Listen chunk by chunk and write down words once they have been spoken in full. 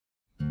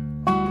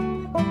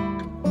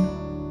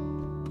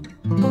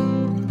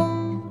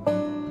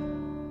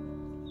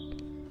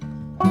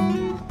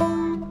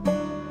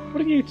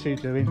you two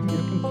doing? You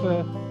looking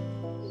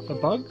for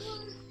bugs?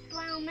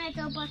 Brown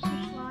meadow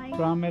butterflies.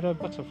 Brown meadow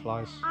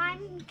butterflies.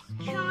 I'm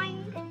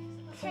trying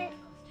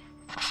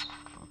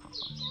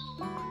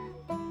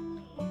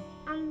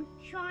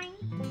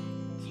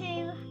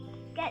to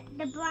get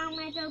the brown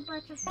meadow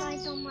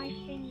butterflies on my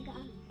finger.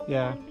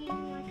 Yeah.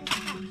 Like a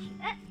statue.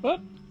 Oh.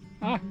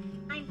 Ah.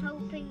 I'm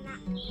hoping that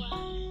will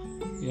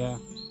work. Yeah.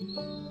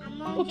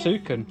 Or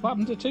Toucan. What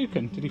happened to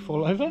Toucan? Did he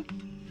fall over?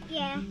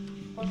 Yeah.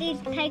 These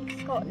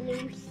pegs got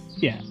loose.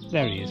 Yeah,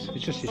 there he is.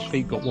 It's just his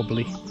feet got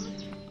wobbly.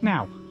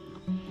 Now,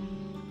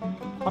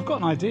 I've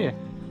got an idea,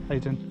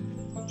 Hayden.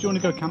 Do you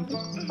want to go camping?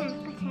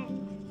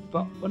 Pretend.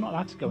 But we're not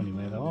allowed to go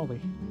anywhere though, are we?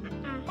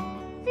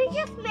 We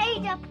just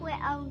made up our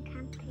own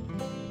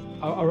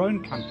camping. Our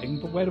own camping,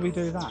 but where do we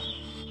do that?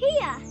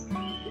 Here.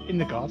 In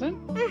the garden?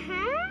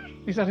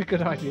 Is that a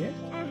good idea?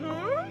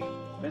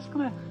 Let's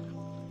kind of...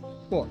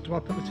 What, do I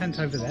put the tent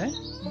over there?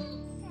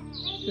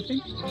 Do you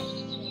think?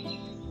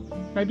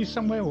 Maybe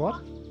somewhere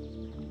what?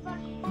 But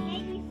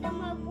maybe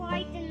somewhere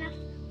wide enough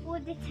for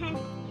the tent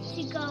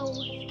to go.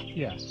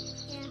 Yeah.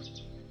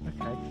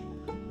 Okay.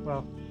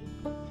 Well,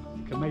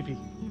 you can maybe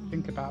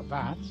think about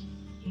that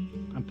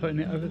and putting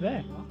it over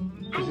there.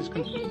 And this is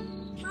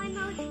my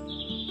most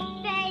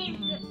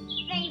favourite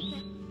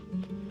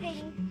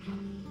thing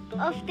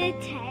of the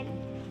tent.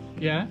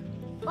 Yeah?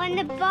 When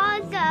the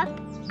bar's up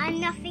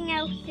and nothing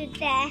else is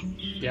there,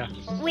 Yeah.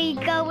 we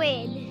go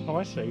in. Oh,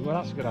 I see. Well,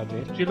 that's a good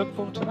idea. Do you look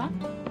forward to that?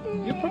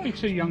 You're probably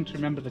too young to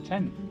remember the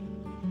tent.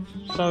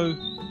 So,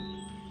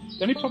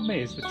 the only problem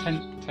is the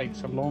tent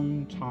takes a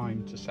long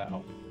time to set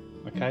up.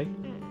 Okay?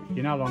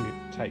 You know how long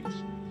it takes.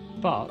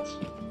 But,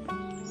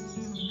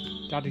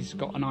 Daddy's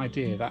got an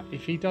idea that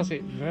if he does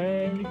it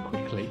very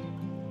quickly,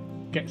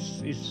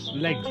 gets his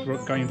legs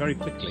going very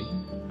quickly,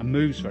 and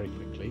moves very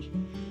quickly,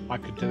 I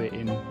could do it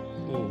in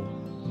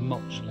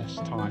much less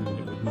time than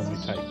it would normally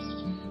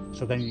take.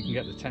 So then you can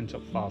get the tent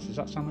up fast. Does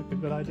that sound like a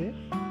good idea?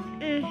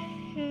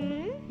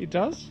 It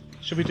does?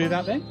 Should we do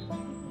that then?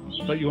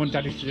 But you want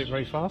Daddy to do it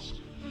very fast?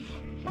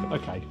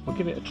 Okay, we'll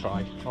give it a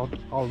try.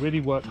 I'll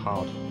really work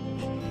hard.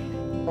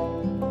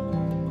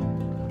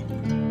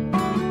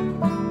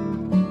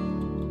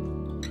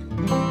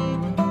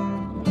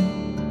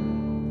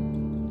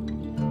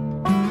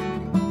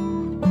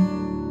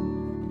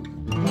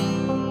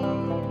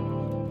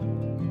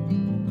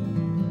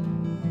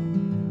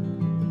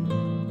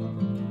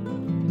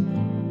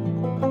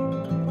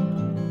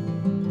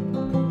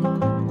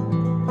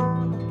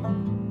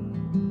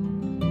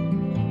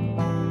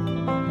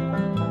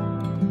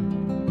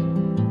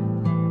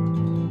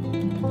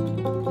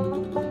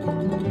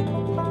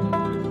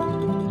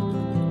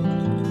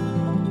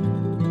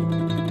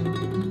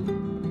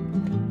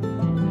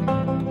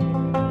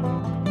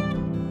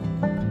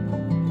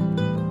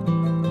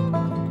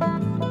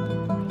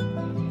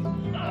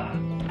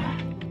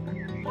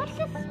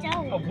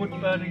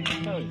 Wood-burning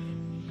stove.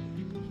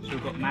 So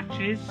we've got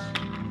matches,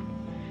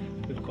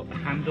 we've got the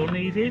handle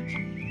needed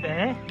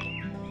there,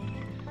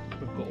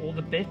 we've got all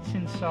the bits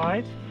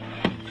inside,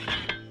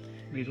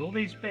 we need all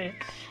these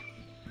bits.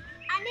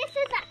 And this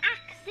is an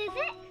axe, is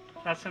it?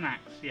 That's an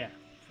axe, yeah,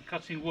 for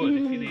cutting wood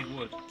if you need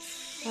wood.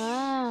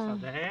 So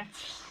there,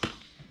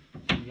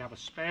 we have a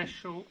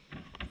special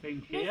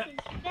thing here,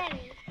 This is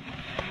very...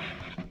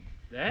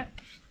 there,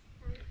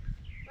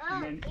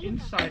 and then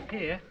inside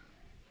here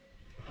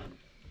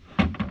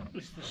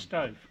is the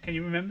stove. Can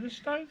you remember the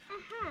stove?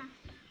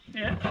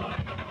 Yeah.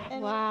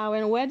 Wow,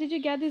 and where did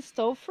you get this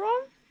stove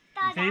from?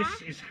 Dada.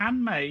 This is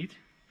handmade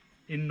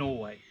in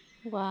Norway.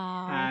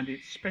 Wow. And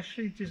it's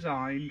specially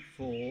designed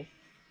for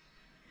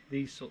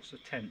these sorts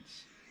of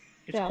tents.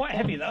 It's Yeah, quite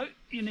heavy though.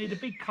 You need a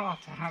big car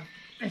to have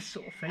this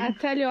sort of thing. I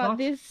tell you what,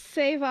 this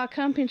save our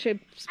camping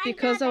trips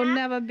because I'll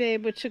never be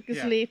able to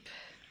sleep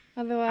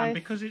otherwise. And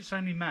because it's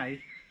only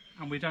May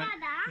and we don't,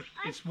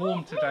 it's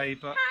warm today,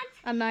 but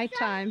at night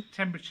time.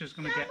 temperature's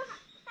going to get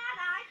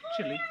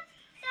chilly.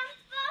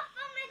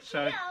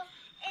 So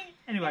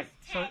anyway,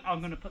 so I'm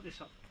going to put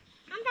this up.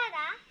 And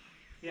Dada,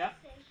 Yeah.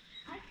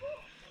 I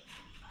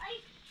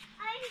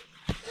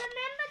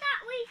remember that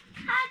we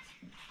had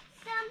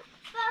some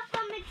fur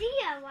from a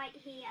deer right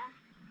here.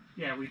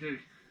 Yeah, we do.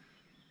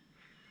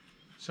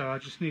 So I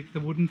just need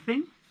the wooden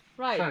thing.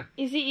 Right. So,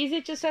 is it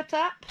easy to set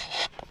up?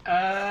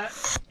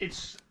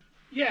 It's,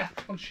 yeah,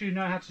 once you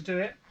know how to do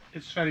it,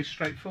 it's fairly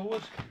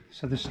straightforward.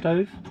 So the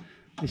stove,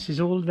 this is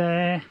all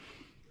there,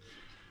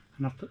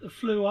 and I've put the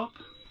flue up.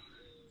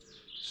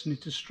 Just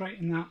need to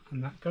straighten that,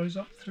 and that goes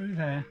up through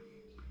there.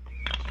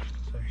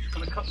 So I'm just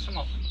going to cut some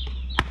off.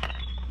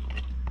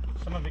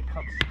 Some of it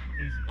cuts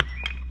easy.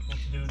 What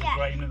to do with the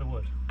grain of the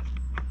wood.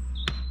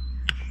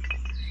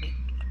 See?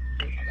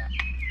 Do it like that.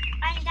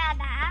 And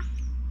Dada,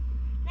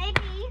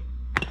 maybe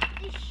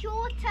the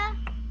shorter,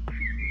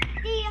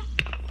 the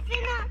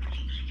thinner,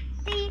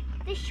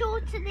 the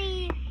shorter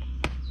the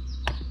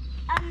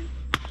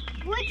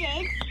wood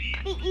is,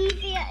 the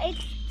easier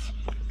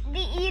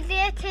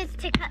it is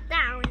to cut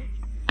down.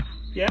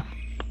 Yeah,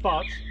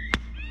 but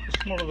the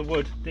smaller the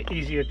wood, the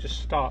easier to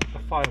start the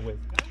fire with.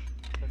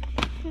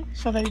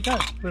 So there you go.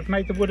 We've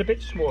made the wood a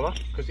bit smaller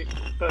because it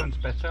burns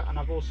better, and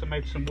I've also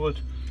made some wood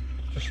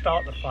to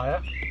start the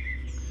fire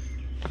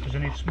because I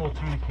need small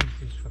tiny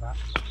pieces for that.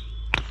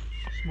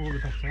 Smaller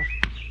better.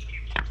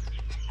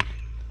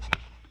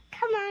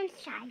 Come on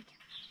inside.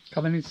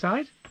 Coming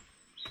inside?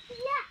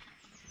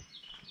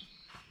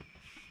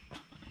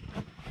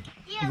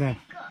 Yeah. There.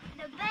 We've got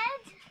the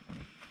bed.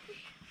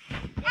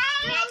 And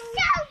the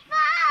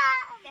sofa.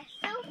 The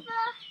sofa.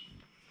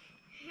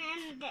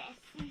 And this.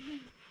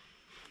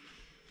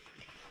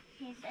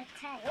 Here's a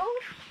tail.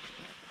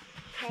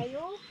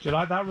 Tail. Do you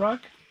like that rug?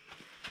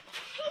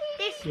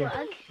 This Yeah.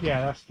 rug.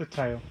 Yeah, that's the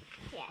tail.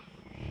 Yeah.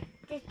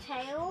 The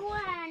tail,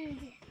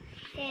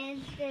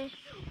 and here's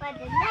where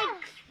the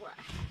legs were.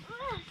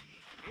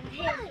 And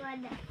here's where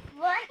the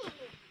foot.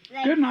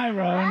 Good night,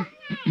 Rowan.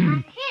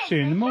 And See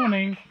you in the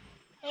morning.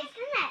 Here's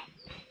the neck.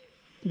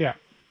 Yeah.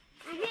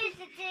 And here's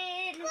the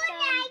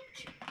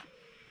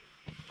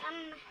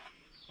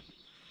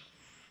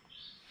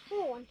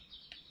horn.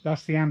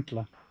 That's the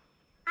antler.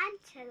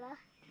 Antler.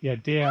 Yeah,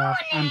 deer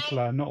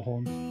antler, not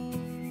horn.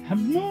 Good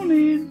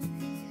morning.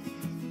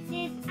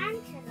 Here's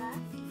antler.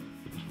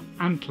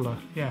 Antler,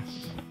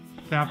 yes.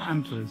 They have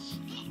antlers.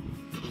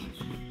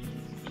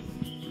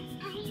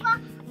 And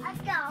what are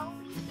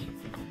those?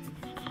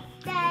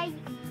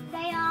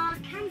 They are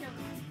candles.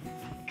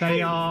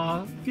 They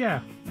are,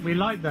 yeah, we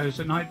light those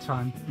at night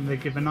time and they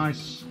give a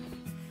nice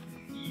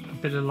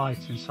bit of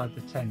light inside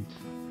the tent.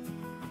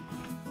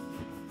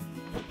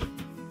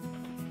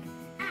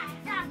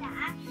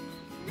 Dada,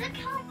 look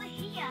over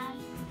here.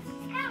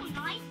 Look how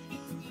nice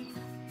this is.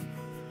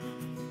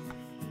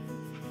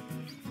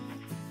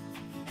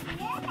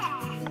 Yeah.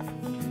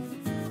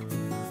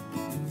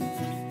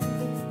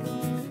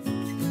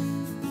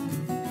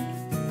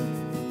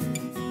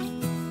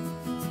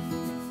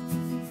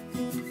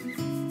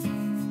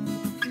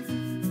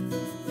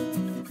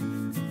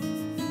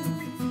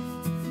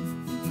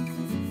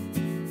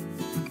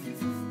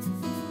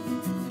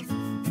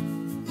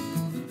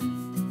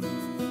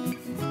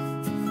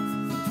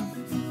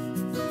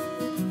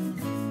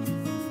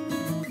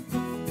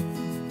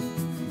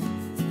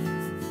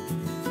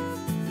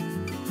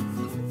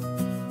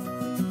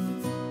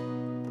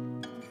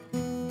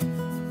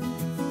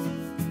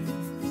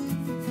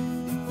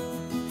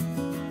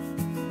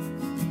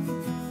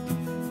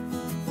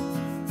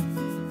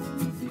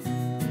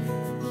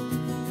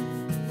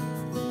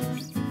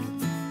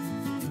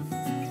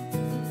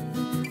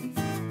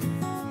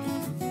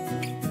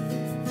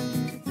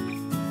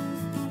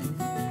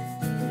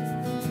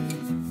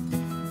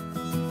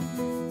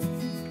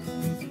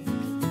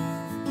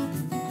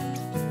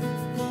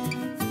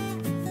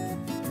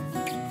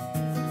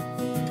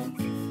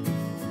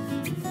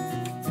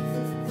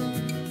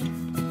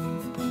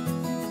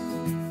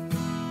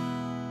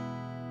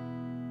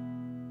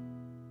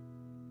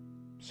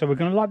 So we're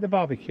going to light the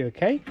barbecue,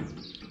 okay?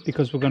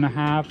 Because we're going to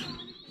have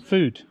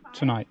food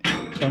tonight.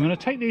 So I'm going to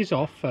take these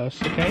off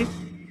first, okay?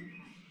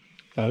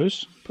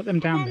 Those, put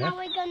them down And there. now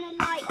we're going to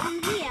light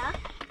on here.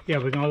 Yeah,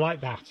 we're going to light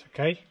that,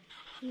 okay?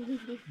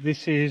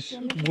 This is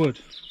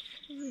wood,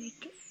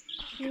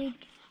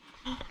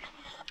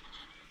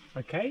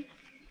 okay?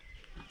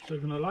 So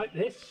we're going to light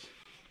this.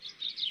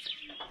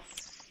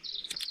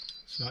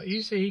 It's not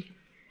easy.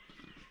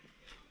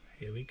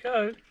 Here we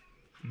go.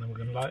 And then we're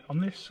going to light on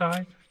this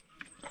side.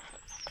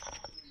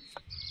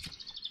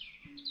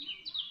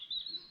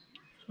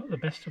 It's not the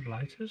best of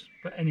lighters,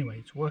 but anyway,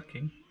 it's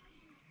working.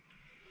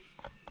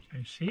 Can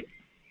you see it?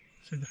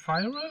 See the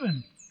fire,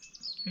 Rowan?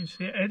 Can you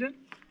see it, Eden?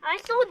 I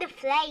saw the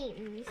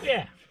flames.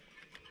 Yeah.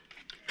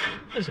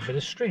 There's a bit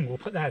of string. We'll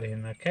put that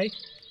in, okay?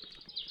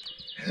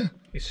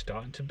 It's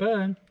starting to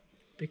burn.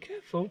 Be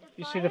careful.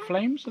 You see the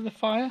flames of the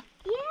fire?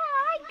 Yeah,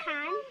 I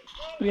can.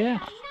 Yeah.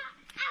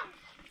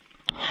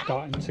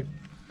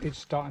 It's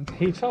starting to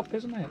heat up,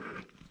 isn't it?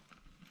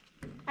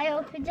 I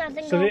hope it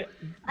doesn't So go.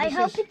 I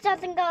hope it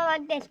doesn't go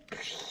like this.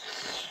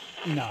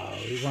 No,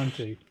 it won't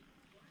do.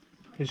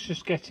 It's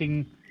just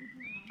getting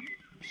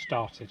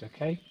started,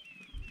 okay?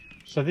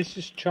 So this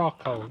is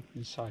charcoal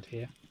inside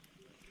here.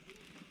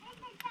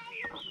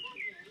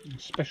 A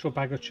special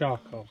bag of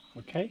charcoal,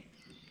 okay?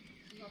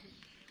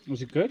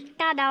 Was it good?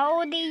 Dad, are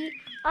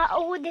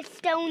all the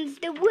stones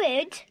the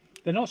wood?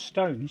 They're not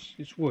stones,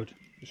 it's wood.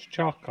 It's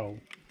charcoal.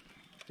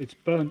 It's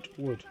burnt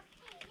wood.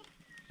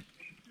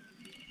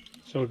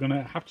 So we're going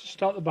to have to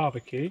start the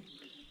barbecue.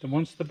 Then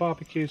once the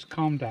barbecue's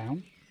calmed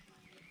down,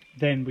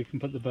 then we can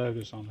put the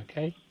burgers on,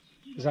 okay?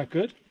 Is that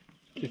good?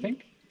 Do you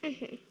think?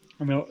 Mm-hmm.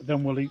 And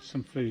then we'll eat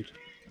some food.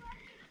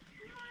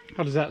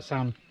 How does that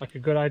sound? Like a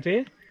good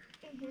idea?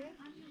 Mm-hmm.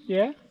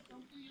 Yeah?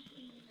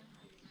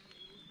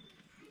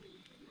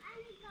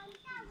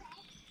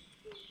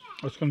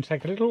 It's going to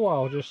take a little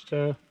while just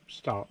to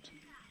start.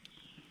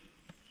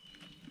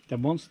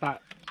 Then once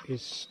that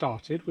is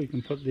started, we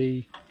can put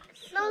the...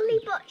 Slowly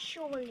but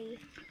surely.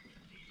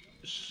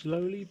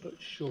 Slowly but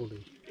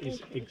surely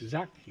is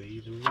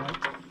exactly the right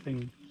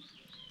thing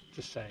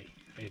to say,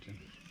 Aiden.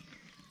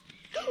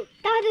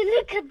 Daddy,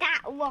 look at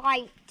that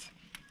white.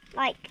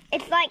 Like,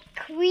 it's like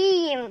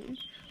cream.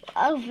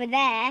 over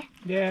there.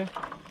 Yeah.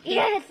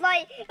 Yeah, it was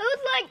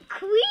like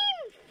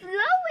cream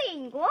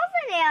flowing,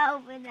 wasn't it,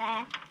 over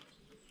there?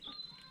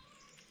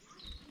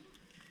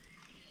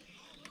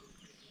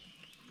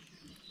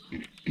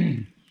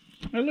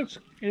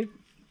 It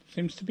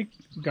seems to be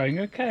going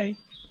okay.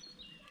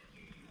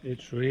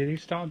 It's really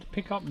starting to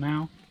pick up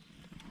now.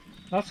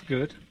 That's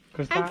good.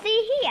 And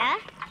see here,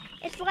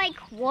 it's like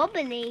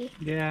wobbly.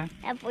 Yeah.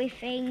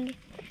 Everything.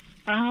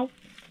 Ow.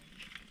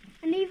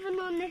 And even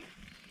on this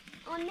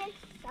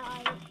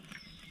side,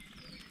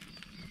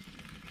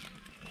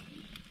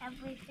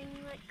 everything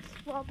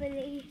looks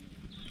wobbly.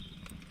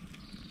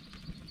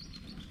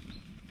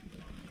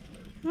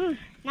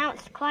 Now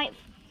it's quite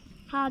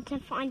hard to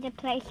find a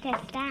place to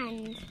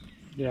stand.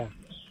 Yeah.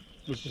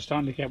 It's just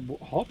starting to get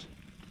hot.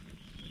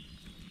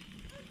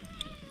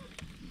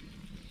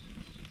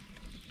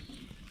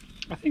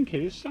 I think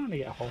it is starting to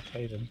get hot,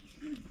 Aidan.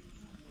 Do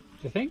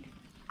you think?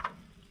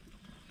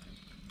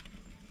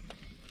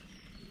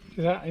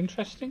 Is that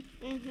interesting?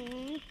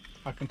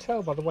 I can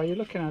tell by the way you're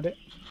looking at it.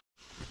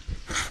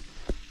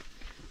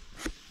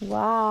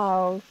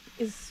 Wow,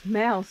 it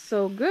smells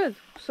so good.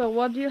 So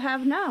what do you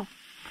have now?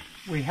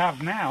 We have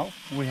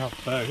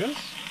burgers.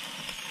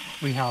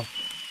 We have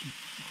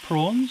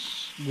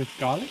prawns with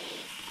garlic.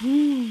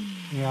 We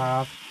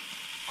have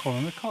corn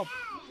on the cob.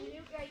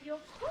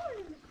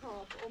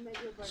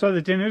 So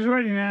the dinner's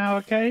ready now,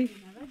 okay?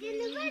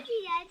 Dinner's ready,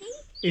 Daddy.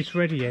 It's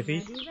ready,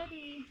 Eddie.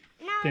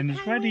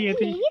 Dinner's ready,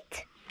 Eddie.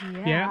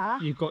 Yeah,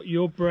 you've got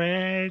your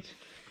bread,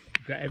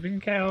 you've got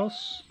everything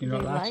else. You're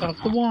not allowed to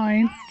have the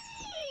wine.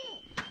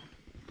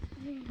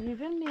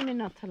 Even maybe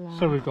not allowed.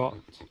 So we've got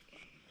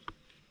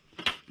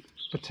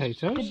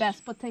potatoes, the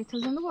best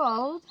potatoes in the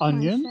world.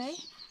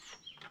 onions,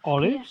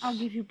 olives, Yeah, I'll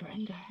give you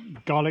burger.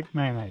 garlic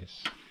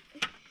mayonnaise.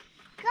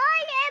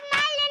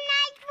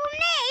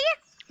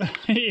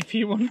 If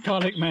you want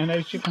garlic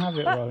mayonnaise, you can have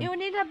it, But Rowan. you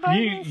need a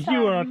burger.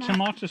 You are a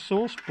tomato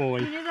sauce boy.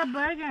 You need a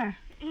burger.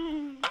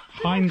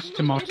 Heinz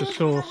tomato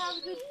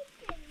sauce.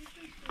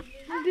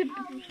 The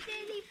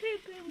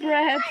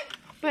bread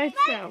by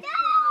itself.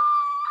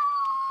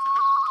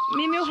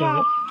 Mimi will So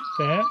help.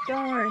 there,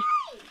 Don't worry.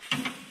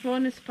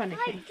 Ron is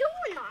panicking.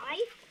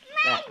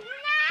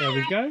 there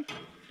we go.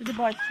 To the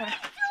boys first.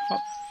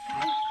 Up.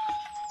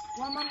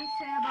 What mommy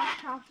say about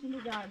house in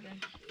the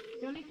garden?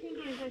 The only thing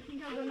is, I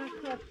think I'm gonna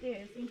cut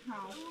this in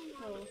half.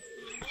 So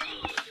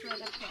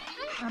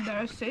I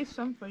better say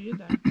some for you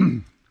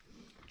then.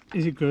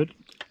 Is it good,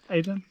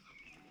 Aidan?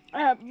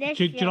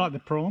 Do you like the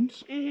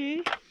prawns?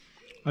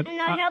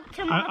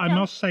 I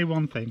must say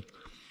one thing.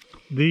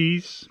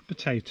 These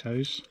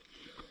potatoes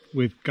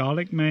with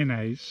garlic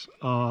mayonnaise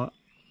are...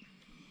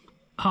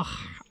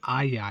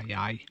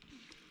 aye.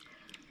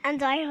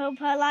 And I hope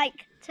I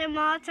like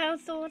tomato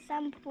sauce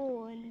and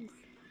prawns.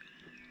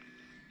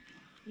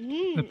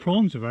 The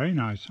prawns are very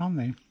nice, aren't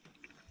they?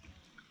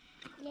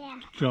 Yeah.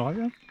 Do you like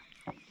them?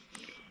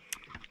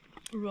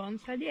 Ron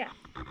said yeah.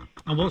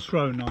 And what's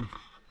Rowan on?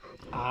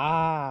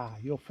 Ah,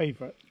 your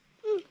favourite.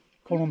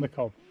 Corn on the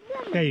cob.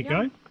 There you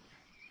go.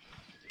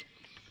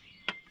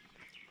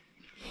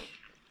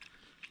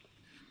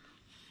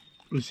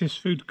 Is this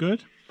food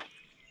good?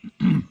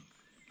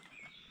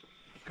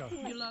 Go.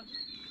 You love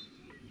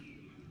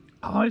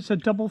Oh, it's a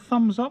double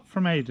thumbs up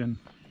from Aidan.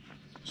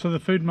 So the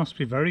food must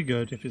be very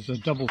good if it's a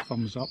double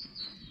thumbs up.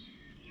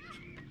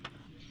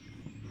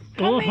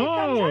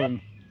 Oh!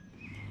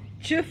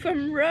 Two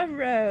from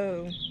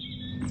Roro.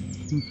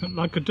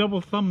 Like a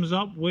double thumbs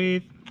up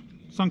with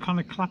some kind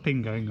of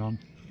clapping going on.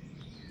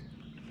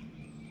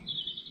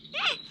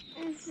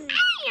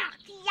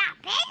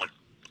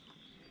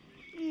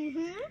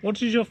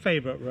 What is your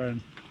favourite,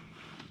 Rowan?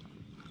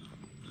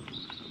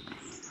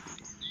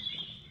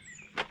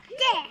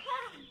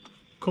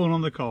 Corn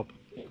on the cob.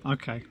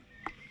 Okay.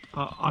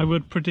 I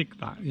would predict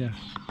that, yes.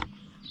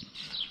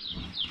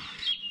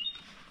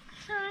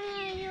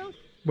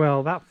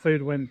 Well, that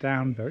food went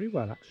down very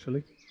well,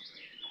 actually.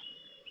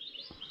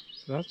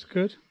 So that's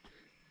good.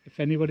 If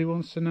anybody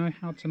wants to know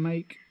how to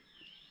make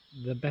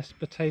the best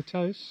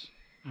potatoes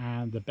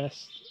and the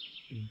best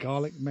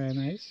garlic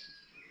mayonnaise,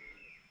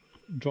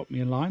 drop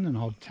me a line and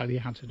I'll tell you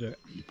how to do it.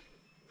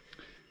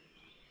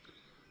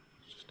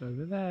 Just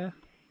over there.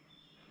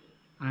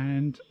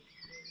 And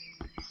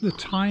the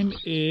time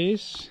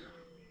is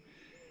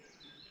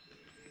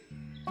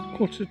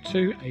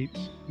 7:45,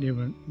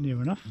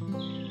 near enough,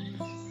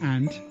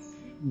 and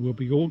we'll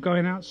be all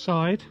going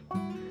outside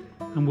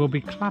and we'll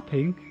be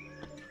clapping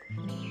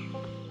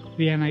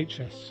the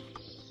NHS.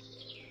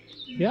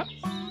 Yeah.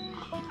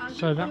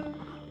 So that,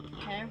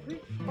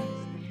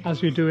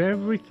 as we do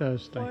every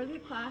Thursday.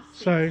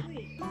 So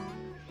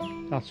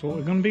that's what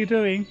we're going to be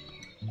doing,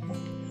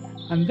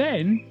 and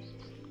then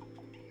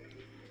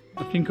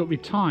I think it'll be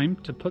time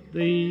to put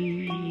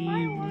the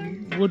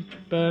wood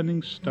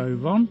burning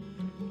stove on.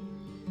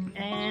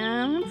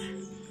 And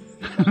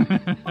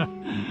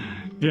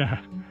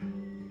yeah.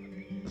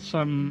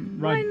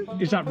 Some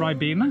is that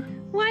Ribena?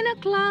 1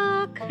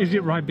 o'clock. Is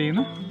it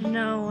Ribena?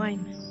 No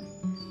wine.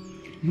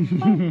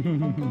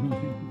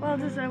 Well,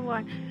 this is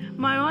wine.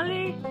 My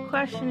only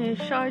question is,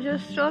 should I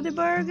just throw the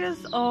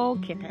burgers or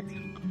keep it?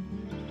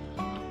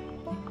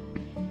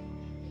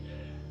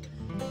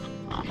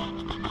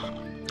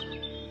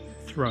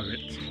 Throw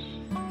it.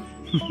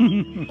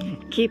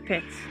 Keep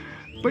it.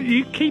 But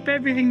you keep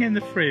everything in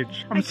the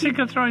fridge. I'm sick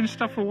of throwing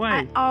stuff away.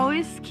 I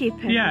always keep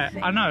everything. Yeah,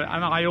 I know,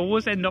 and I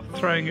always end up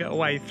throwing it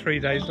away 3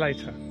 days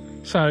later.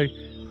 So,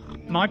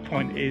 my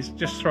point is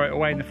just throw it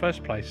away in the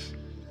first place.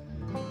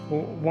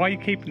 Well, why are you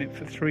keeping it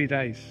for 3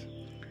 days?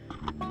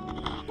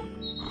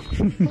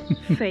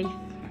 Faith,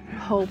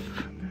 hope.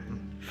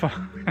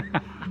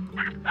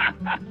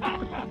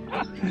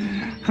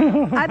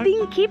 I've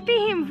been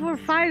keeping him for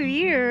 5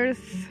 years.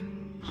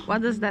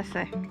 What does that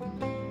say?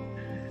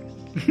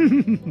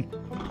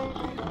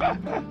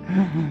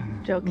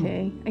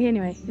 Okay.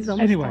 Anyway, he's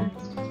almost done.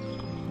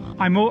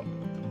 I'm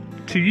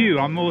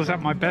always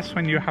at my best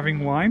when you're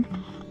having wine.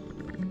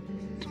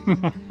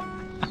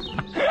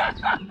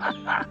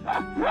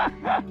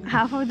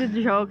 Half of the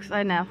jokes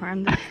I never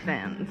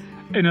understand.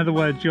 In other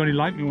words, you only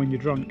like me when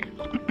you're drunk.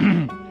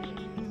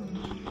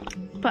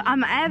 But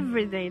I'm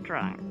everyday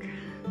drunk.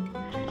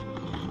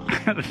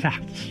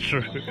 That's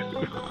true.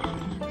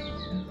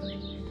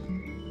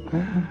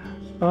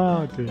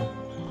 Oh dear.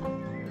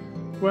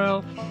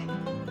 Well,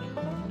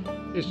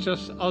 it's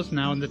just us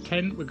now in the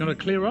tent. We're going to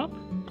clear up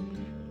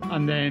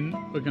and then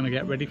we're going to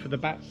get ready for the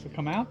bats to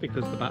come out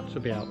because the bats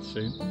will be out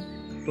soon.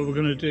 But we're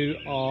going to do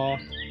our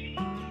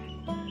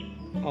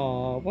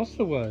what's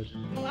the word?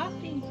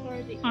 Clapping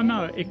for the I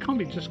know, it can't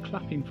be just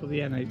clapping for the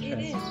NHS. It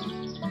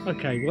is.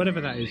 Okay,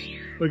 whatever that is.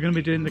 We're going to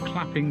be doing the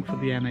clapping for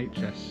the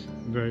NHS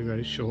very,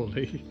 very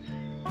shortly.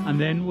 And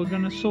then we're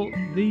going to sort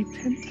the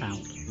tent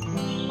out.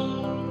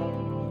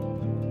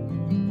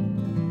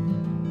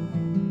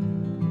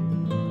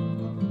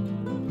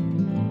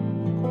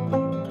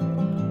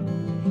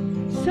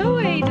 So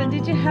Ada,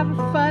 did you have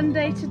a fun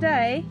day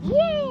today?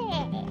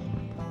 Yeah.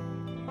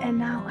 And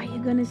now are you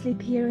gonna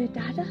sleep here with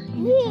Dada?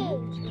 Yeah.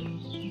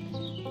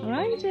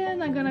 Alright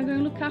then, I'm gonna go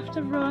look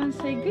after Ron and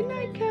say good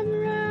night,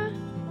 camera.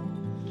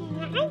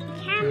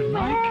 Good Good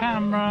night,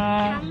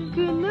 camera.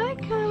 Good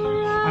night,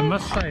 camera. I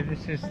must say,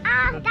 this is the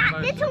that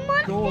most little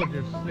monster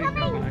gorgeous sleeping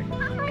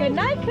bag. Good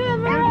night,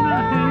 camera.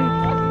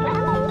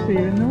 See you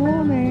in the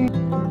morning.